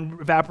ocean, and then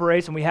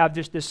evaporates, and we have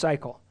just this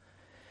cycle.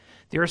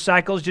 The earth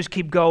cycles just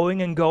keep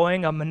going and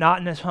going, a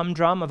monotonous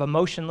humdrum of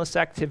emotionless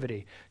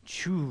activity.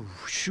 Shoo,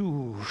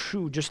 shoo,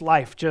 shoo, just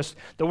life, just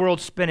the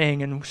world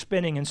spinning and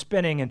spinning and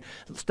spinning, and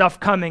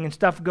stuff coming and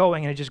stuff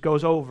going, and it just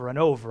goes over and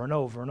over and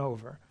over and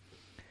over.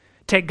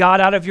 Take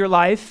God out of your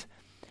life,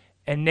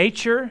 and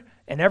nature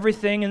and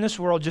everything in this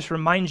world just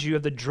reminds you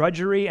of the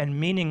drudgery and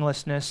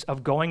meaninglessness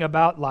of going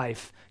about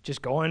life,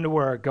 just going to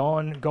work,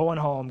 going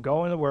home,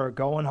 going to work,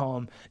 going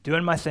home,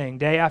 doing my thing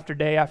day after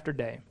day after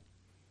day.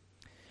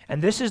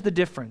 And this is the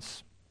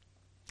difference.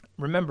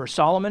 Remember,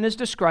 Solomon is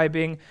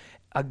describing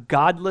a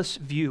godless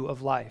view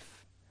of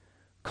life.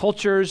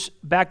 Cultures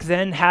back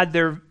then had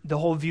the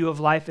whole view of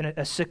life in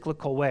a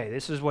cyclical way.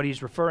 This is what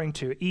he's referring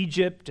to.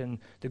 Egypt and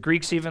the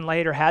Greeks even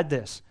later had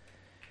this.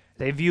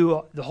 They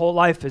view the whole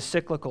life as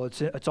cyclical.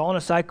 It's all in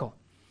a cycle.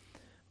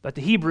 But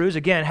the Hebrews,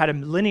 again, had a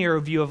linear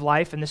view of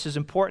life, and this is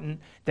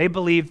important. They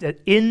believed that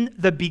in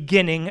the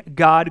beginning,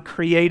 God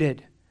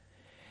created.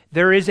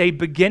 There is a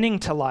beginning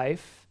to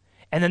life,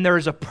 and then there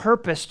is a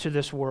purpose to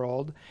this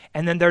world,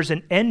 and then there's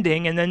an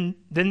ending, and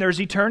then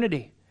there's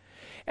eternity.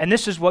 And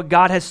this is what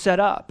God has set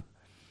up.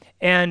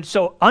 And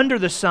so under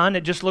the sun,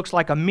 it just looks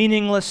like a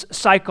meaningless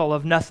cycle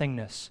of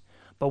nothingness.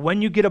 But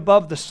when you get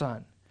above the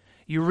sun,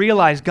 you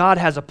realize God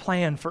has a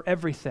plan for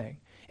everything.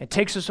 It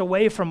takes us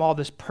away from all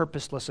this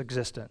purposeless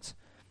existence.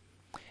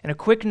 And a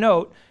quick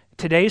note,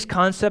 today's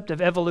concept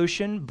of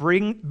evolution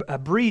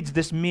breeds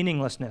this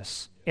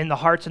meaninglessness in the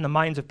hearts and the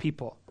minds of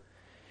people.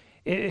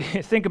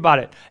 Think about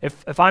it.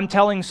 If I'm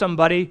telling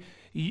somebody,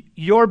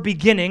 your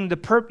beginning,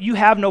 you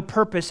have no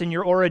purpose in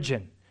your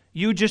origin.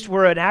 You just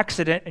were an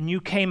accident and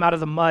you came out of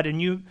the mud,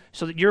 and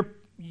so that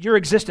your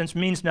existence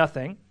means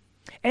nothing.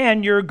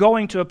 And you're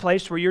going to a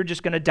place where you're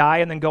just going to die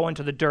and then go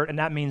into the dirt, and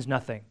that means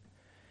nothing.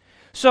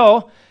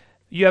 So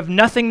you have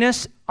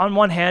nothingness on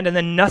one hand and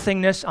then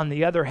nothingness on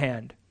the other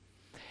hand.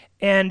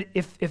 And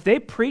if they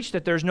preach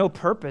that there's no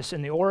purpose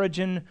in the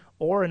origin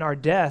or in our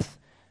death,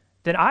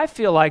 then I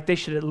feel like they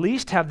should at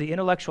least have the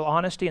intellectual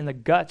honesty and the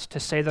guts to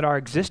say that our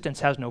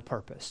existence has no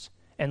purpose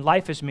and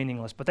life is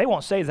meaningless. But they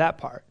won't say that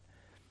part.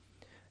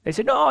 They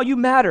say, no, you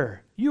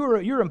matter.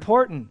 You're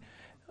important.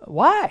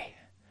 Why?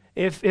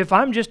 If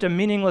I'm just a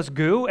meaningless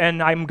goo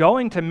and I'm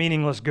going to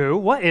meaningless goo,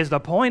 what is the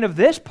point of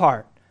this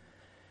part?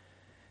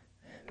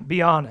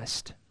 Be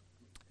honest.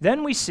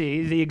 Then we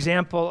see the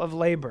example of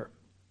labor.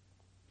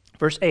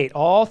 Verse 8,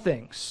 all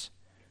things,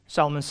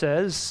 Solomon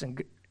says,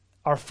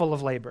 are full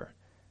of labor.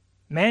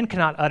 Man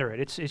cannot utter it.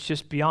 It's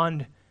just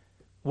beyond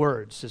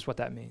words is what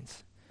that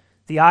means.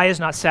 The eye is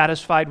not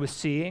satisfied with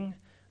seeing,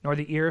 nor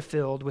the ear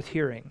filled with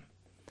hearing.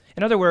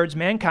 In other words,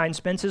 mankind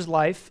spends his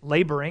life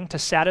laboring to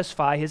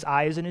satisfy his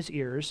eyes and his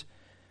ears.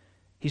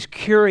 He's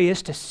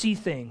curious to see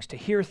things, to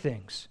hear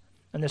things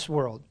in this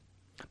world.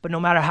 But no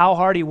matter how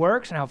hard he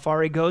works and how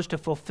far he goes to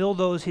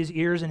fulfill his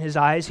ears and his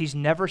eyes, he's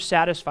never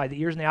satisfied. The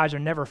ears and the eyes are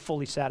never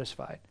fully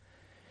satisfied.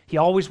 He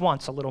always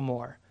wants a little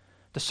more.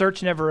 The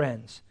search never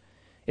ends.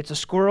 It's a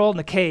squirrel in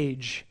a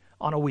cage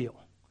on a wheel.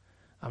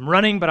 I'm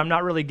running, but I'm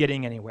not really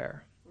getting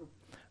anywhere.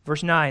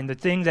 Verse 9, the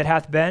thing that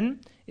hath been,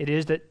 it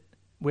is that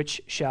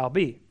which shall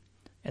be.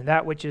 And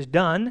that which is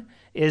done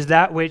is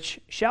that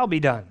which shall be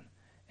done.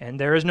 And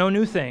there is no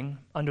new thing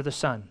under the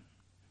sun.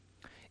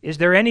 Is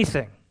there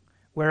anything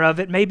whereof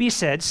it may be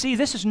said, see,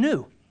 this is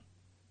new?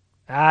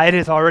 It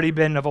hath already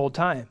been of old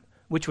time,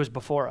 which was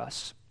before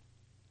us.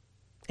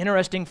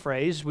 Interesting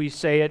phrase. We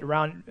say it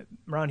around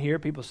here.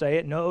 People say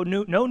it. No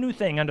new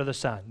thing under the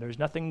sun. There's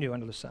nothing new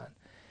under the sun.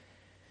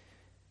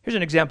 Here's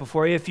an example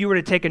for you. If you were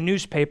to take a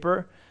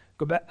newspaper,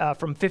 go back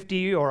from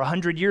 50 or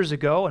 100 years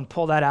ago and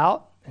pull that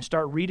out and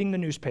start reading the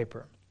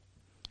newspaper,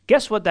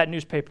 guess what that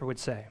newspaper would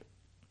say?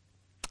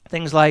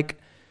 Things like,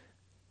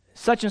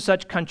 such and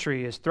such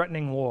country is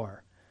threatening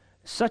war.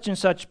 Such and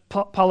such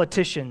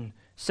politician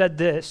said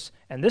this,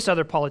 and this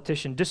other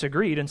politician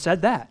disagreed and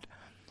said that.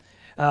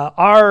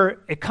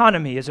 Our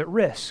economy is at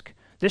risk.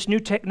 This new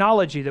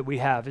technology that we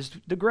have is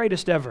the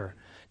greatest ever.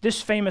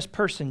 This famous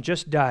person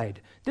just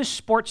died. This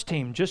sports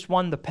team just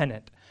won the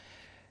pennant.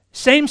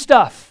 Same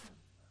stuff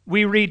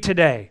we read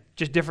today,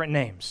 just different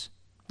names.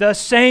 The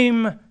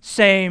same.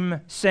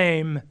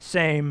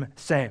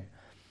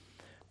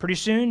 Pretty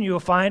soon you'll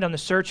find on the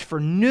search for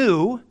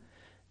new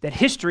that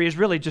history is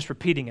really just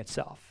repeating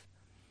itself.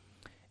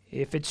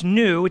 If it's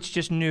new, it's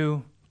just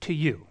new to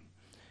you.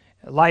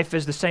 Life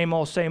is the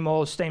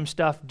same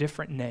stuff,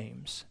 different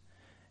names.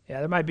 Yeah,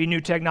 there might be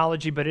new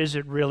technology, but is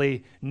it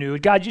really new?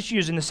 God's just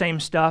using the same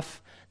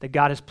stuff that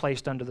God has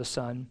placed under the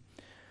sun.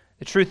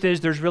 The truth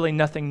is there's really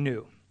nothing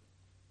new.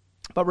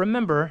 But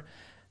remember,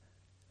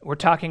 we're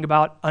talking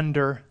about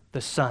under the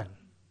sun.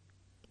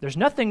 There's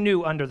nothing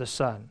new under the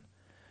sun,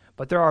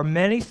 but there are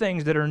many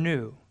things that are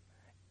new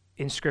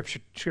in Scripture.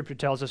 Scripture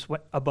tells us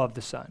above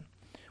the sun.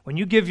 When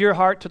you give your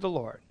heart to the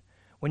Lord,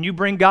 when you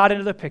bring God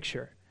into the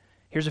picture,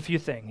 here's a few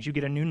things. You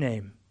get a new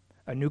name,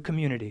 a new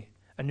community,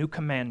 a new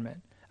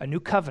commandment, a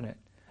new covenant,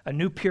 a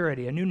new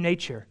purity, a new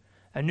nature,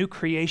 a new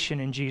creation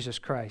in Jesus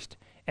Christ.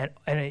 And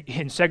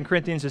in 2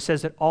 Corinthians, it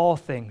says that all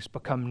things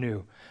become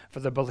new for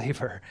the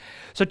believer.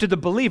 So to the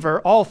believer,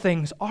 all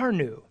things are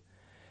new.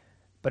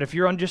 But if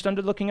you're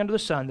looking under the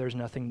sun, there's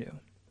nothing new.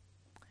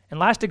 And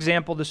last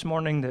example this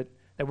morning that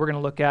we're going to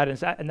look at,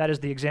 and that is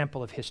the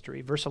example of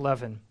history. Verse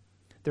 11,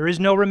 there is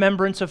no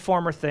remembrance of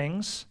former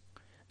things,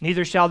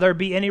 neither shall there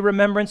be any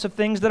remembrance of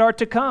things that are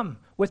to come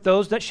with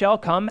those that shall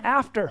come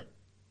after.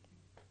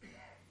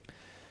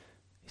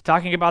 He's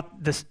talking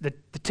about the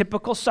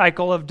typical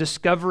cycle of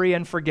discovery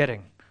and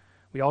forgetting.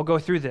 We all go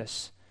through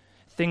this.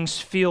 Things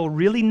feel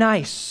really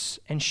nice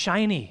and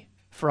shiny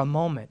for a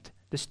moment.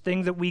 This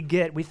thing that we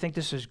get, we think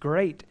this is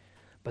great,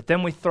 but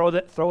then we throw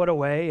it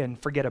away and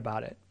forget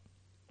about it.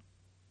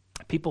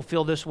 People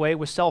feel this way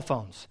with cell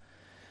phones.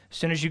 As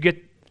soon as you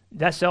get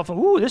that cell phone,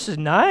 ooh, this is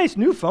nice,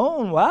 new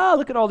phone. Wow,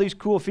 look at all these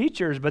cool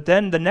features. But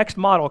then the next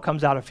model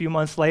comes out a few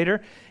months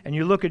later, and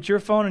you look at your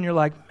phone and you're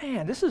like,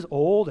 man, this is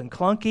old and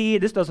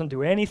clunky. This doesn't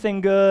do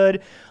anything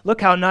good.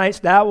 Look how nice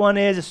that one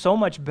is. It's so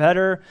much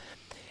better.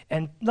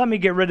 And let me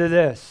get rid of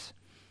this.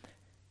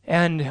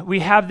 And we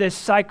have this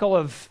cycle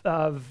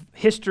of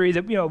history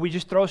that, we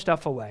just throw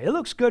stuff away. It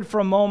looks good for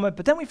a moment,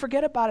 but then we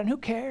forget about it, and who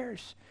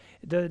cares?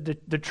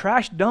 The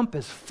trash dump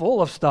is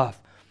full of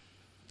stuff.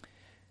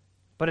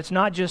 But it's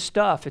not just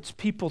stuff, it's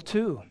people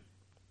too.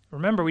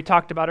 Remember, we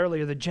talked about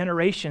earlier the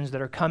generations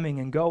that are coming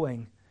and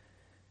going.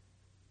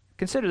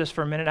 Consider this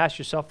for a minute. Ask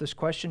yourself this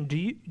question. Do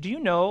you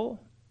know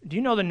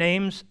the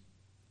names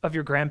of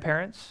your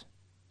grandparents?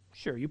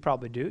 Sure, you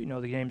probably do. You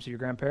know the names of your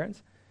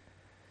grandparents.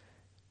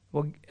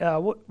 Well,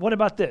 what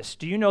about this?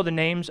 Do you know the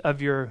names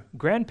of your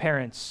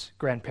grandparents'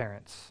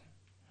 grandparents?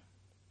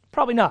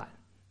 Probably not.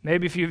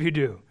 Maybe a few of you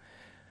do.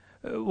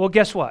 Well,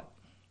 guess what?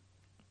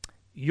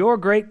 Your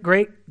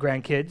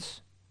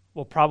great-great-grandkids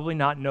will probably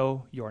not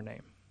know your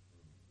name.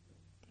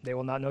 They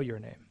will not know your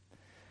name.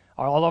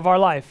 All of our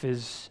life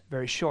is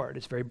very short.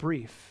 It's very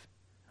brief.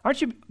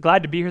 Aren't you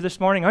glad to be here this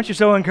morning? Aren't you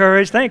so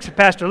encouraged? Thanks,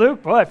 Pastor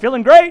Luke. Boy,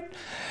 feeling great.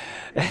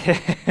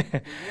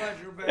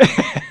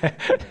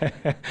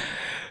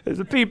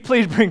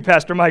 Please bring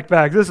Pastor Mike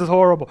back. This is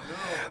horrible.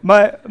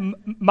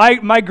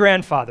 My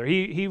grandfather,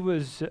 he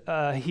was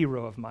a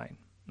hero of mine.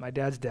 My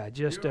dad's dad,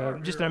 just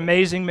an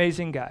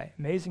amazing guy,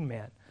 amazing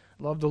man.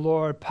 Loved the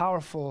Lord,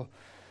 powerful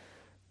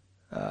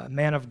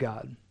man of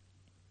God.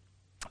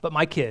 But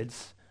my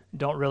kids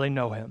don't really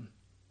know him.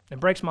 It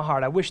breaks my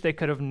heart. I wish they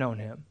could have known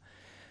him.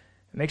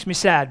 It makes me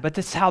sad, but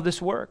that's how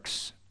this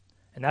works.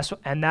 And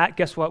that,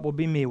 guess what, will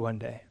be me one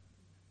day.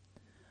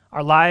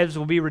 Our lives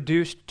will be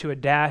reduced to a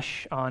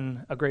dash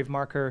on a grave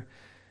marker.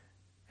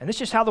 And this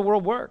is just how the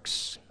world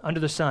works under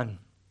the sun.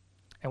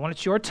 And when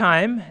it's your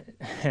time,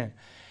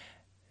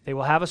 they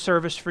will have a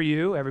service for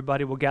you.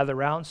 Everybody will gather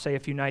around, say a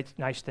few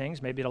nice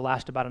things. Maybe it'll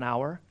last about an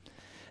hour.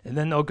 And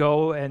then they'll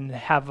go and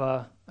have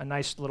a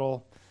nice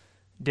little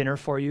dinner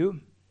for you.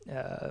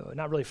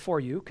 Not really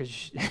for you,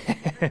 because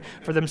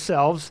for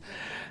themselves.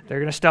 They're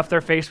going to stuff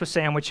their face with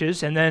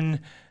sandwiches, and then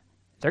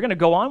they're going to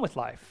go on with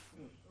life.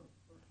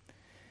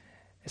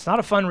 It's not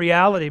a fun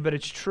reality, but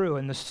it's true.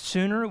 And the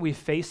sooner we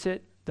face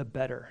it, the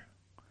better.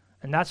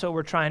 And that's what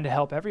we're trying to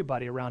help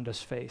everybody around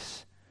us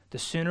face. The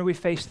sooner we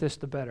face this,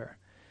 the better.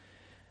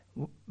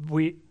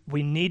 We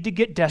need to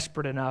get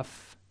desperate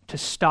enough to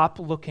stop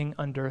looking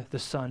under the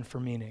sun for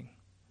meaning.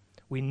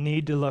 We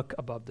need to look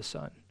above the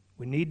sun.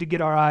 We need to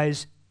get our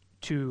eyes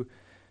to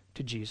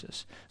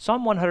Jesus.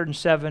 Psalm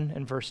 107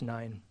 and verse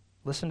 9.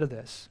 Listen to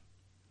this.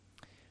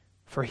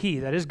 For he,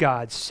 that is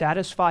God,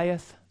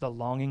 satisfieth the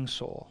longing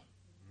soul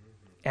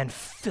and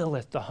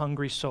filleth the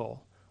hungry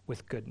soul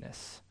with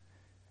goodness.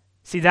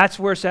 See, that's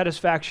where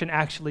satisfaction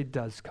actually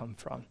does come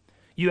from.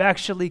 You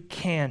actually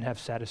can have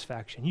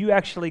satisfaction. You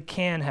actually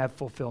can have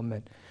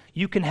fulfillment.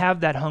 You can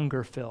have that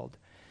hunger filled.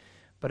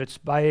 But it's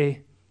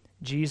by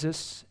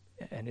Jesus,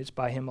 and it's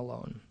by him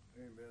alone.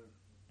 Amen.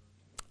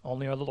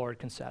 Only the Lord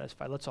can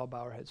satisfy. Let's all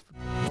bow our heads.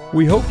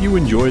 We hope you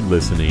enjoyed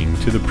listening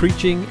to the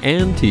preaching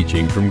and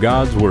teaching from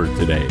God's Word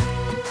today.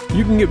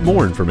 You can get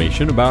more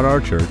information about our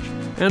church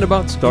and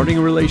about starting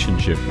a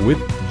relationship with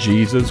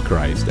Jesus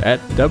Christ at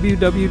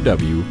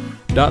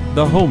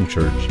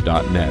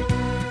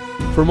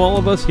www.thehomechurch.net. From all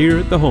of us here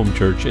at the Home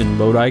Church in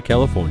Lodi,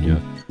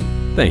 California,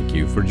 thank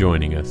you for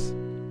joining us.